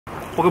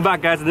Welcome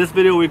back, guys. In this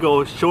video we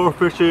go shore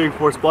fishing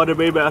for spotted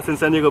bay bass in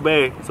San Diego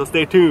Bay, so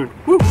stay tuned.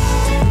 Woo!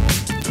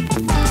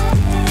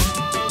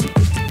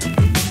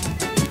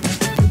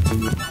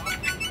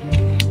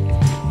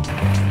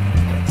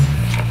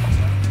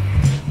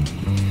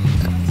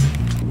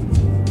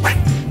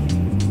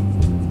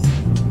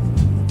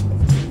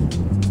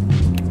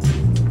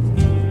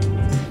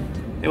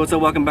 Hey, what's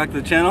up? Welcome back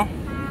to the channel.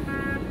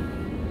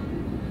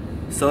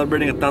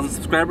 Celebrating 1,000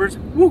 subscribers.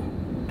 Woo!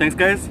 Thanks,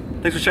 guys.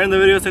 Thanks for sharing the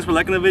videos. Thanks for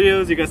liking the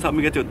videos. You guys helped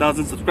me get to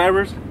 1,000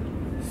 subscribers.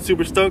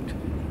 Super stoked.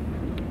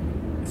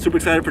 Super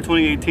excited for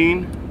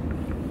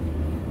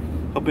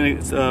 2018. Hoping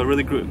it's a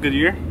really good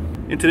year.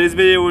 In today's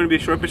video, we're going to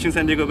be shore fishing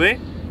San Diego Bay.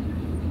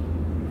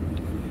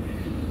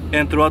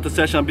 And throughout the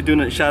session, I'll be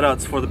doing shout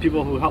outs for the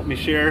people who helped me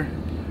share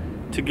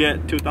to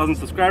get to 1,000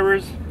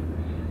 subscribers.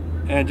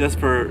 And just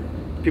for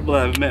people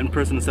that I've met in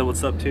person and said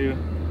what's up to,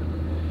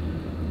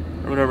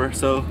 or whatever.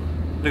 So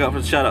look out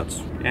for the shout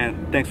outs.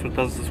 And thanks for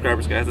 1,000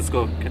 subscribers, guys. Let's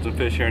go catch some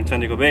fish here in San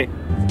Diego Bay.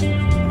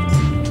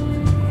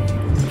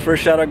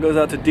 First shout out goes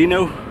out to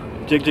Dino,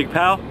 Jig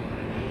Pal.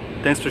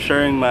 Thanks for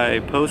sharing my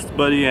post,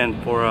 buddy,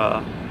 and for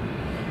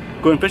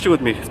going fishing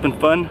with me. It's been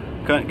fun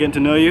getting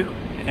to know you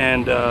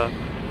and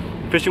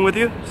fishing with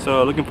you.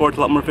 So looking forward to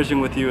a lot more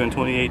fishing with you in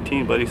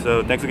 2018, buddy.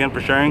 So thanks again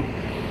for sharing,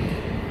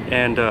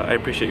 and I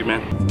appreciate you,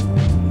 man.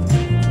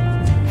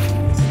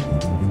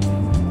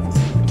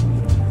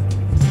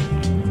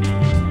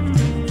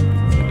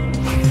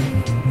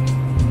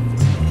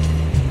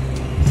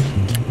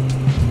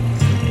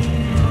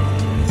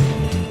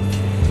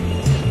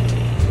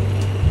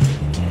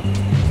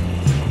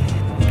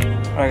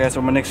 Alright, guys,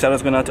 so my next shout out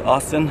is going out to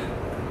Austin.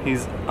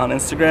 He's on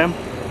Instagram.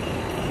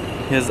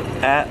 He's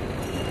at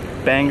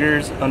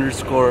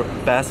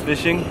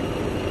bangers_bassfishing.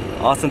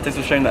 Austin, thanks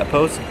for sharing that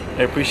post.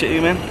 I appreciate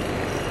you, man.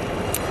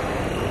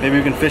 Maybe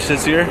we can fish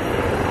this year.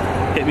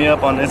 Hit me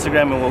up on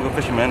Instagram and we'll go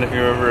fishing, man, if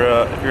you're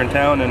ever if you're in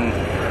town and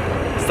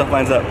stuff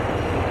lines up.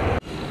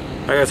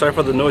 Alright, guys, sorry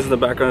for the noise in the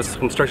background. There's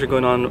construction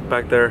going on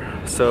back there.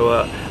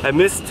 So I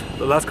missed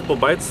the last couple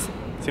bites.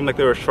 Seemed like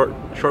they were short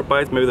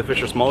bites. Maybe the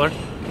fish are smaller.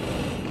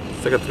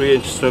 It's like a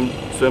 3-inch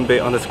swim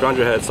bait on this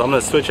scrounger head, so I'm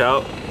gonna switch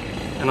out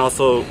and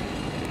also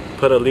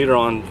put a leader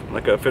on,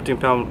 like a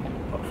 15-pound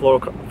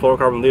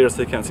fluorocarbon leader,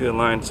 so you can't see the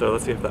line. So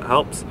let's see if that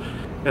helps.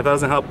 If that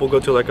doesn't help, we'll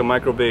go to like a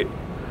micro bait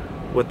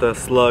with a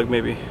slug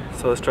maybe.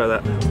 So let's try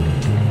that.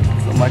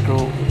 So micro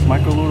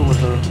lure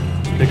with a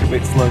bigger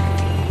bait slug.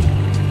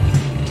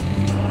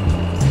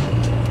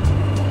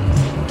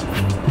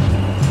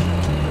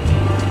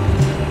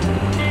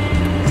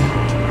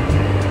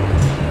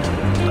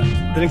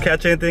 Didn't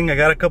catch anything. I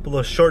got a couple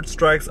of short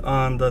strikes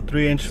on the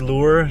 3-inch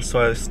lure,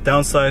 so I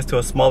downsized to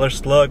a smaller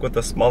slug with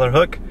a smaller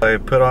hook. I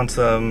put on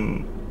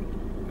some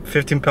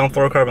 15-pound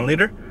fluorocarbon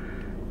leader.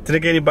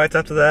 Didn't get any bites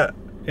after that,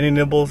 any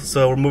nibbles,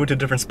 so we're moving to a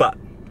different spot.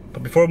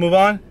 But before we move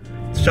on,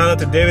 shout out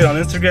to David on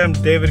Instagram,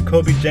 David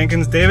Kobe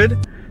Jenkins. David,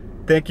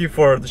 thank you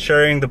for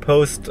sharing the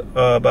post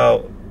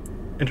about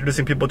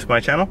introducing people to my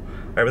channel.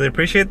 I really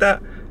appreciate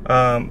that.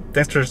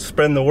 Thanks for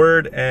spreading the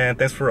word, and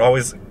thanks for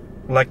always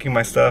liking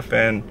my stuff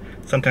and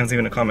sometimes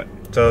even a comment.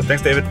 So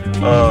thanks, David.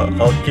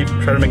 I'll try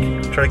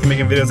to keep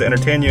making videos that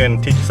entertain you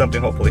and teach you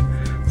something, hopefully.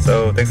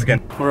 So thanks again.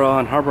 We're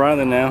on Harbor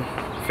Island now,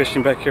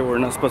 fishing back here where we're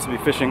not supposed to be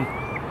fishing,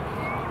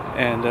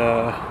 and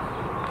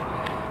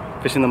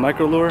fishing the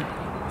micro lure.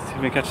 See if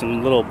we can catch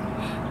some little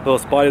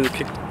spotties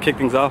to kick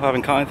things off. I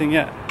haven't caught anything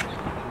yet,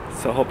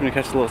 so hoping to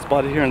catch a little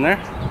spotty here and there.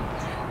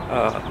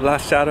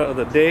 Last shout out of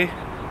the day.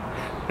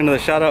 Another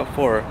shout out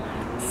for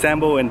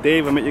Sambo and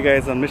Dave. I met you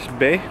guys on Mission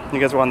Bay. You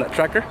guys were on that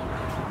tracker.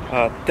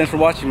 Thanks for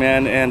watching,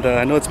 man, and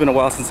I know it's been a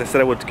while since I said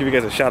I would give you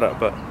guys a shout out,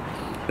 but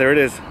there it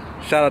is.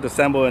 Shout out to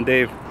Sambo and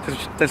Dave.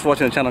 Thanks for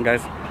watching the channel,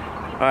 guys.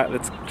 Alright,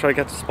 let's try to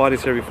catch the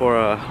spotties here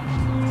before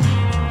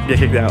get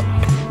kicked out.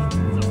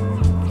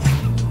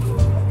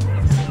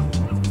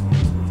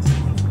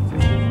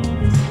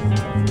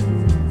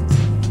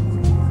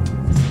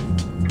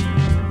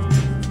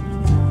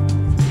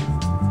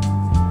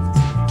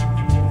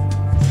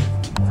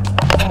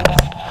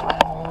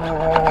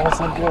 Oh, that's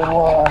a good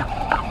one.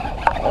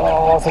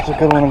 Oh, such a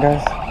good one,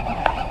 guys.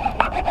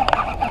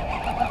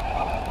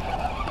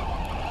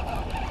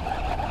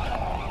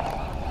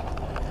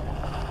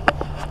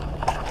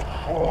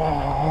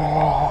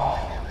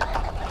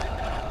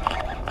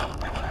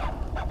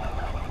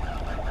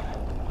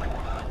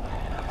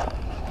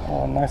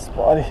 Oh, nice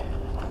spotty.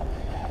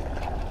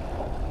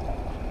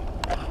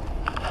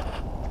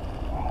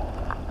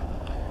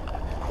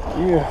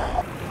 Yeah.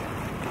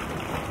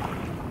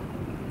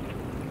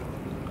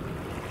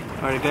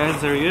 Alright,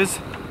 guys, there he is.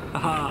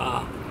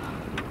 Haha,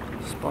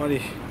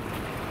 spotty.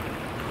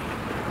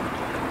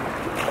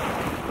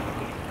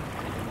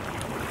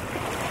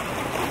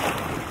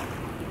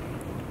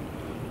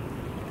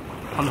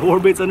 On the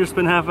warbaits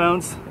underspin half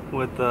ounce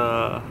with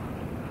I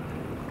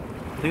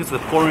think it's a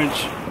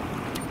 4-inch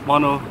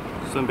mono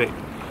swim bait.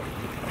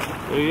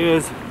 There he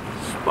is,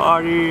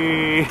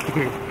 spotty.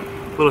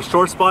 Little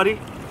short spotty.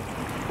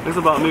 It's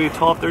about maybe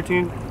 12 or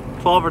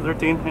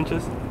 13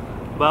 inches,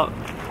 about.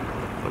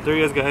 But there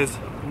he is, guys.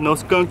 No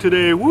skunk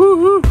today.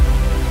 Woo-hoo!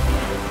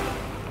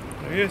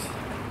 There he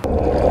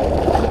is.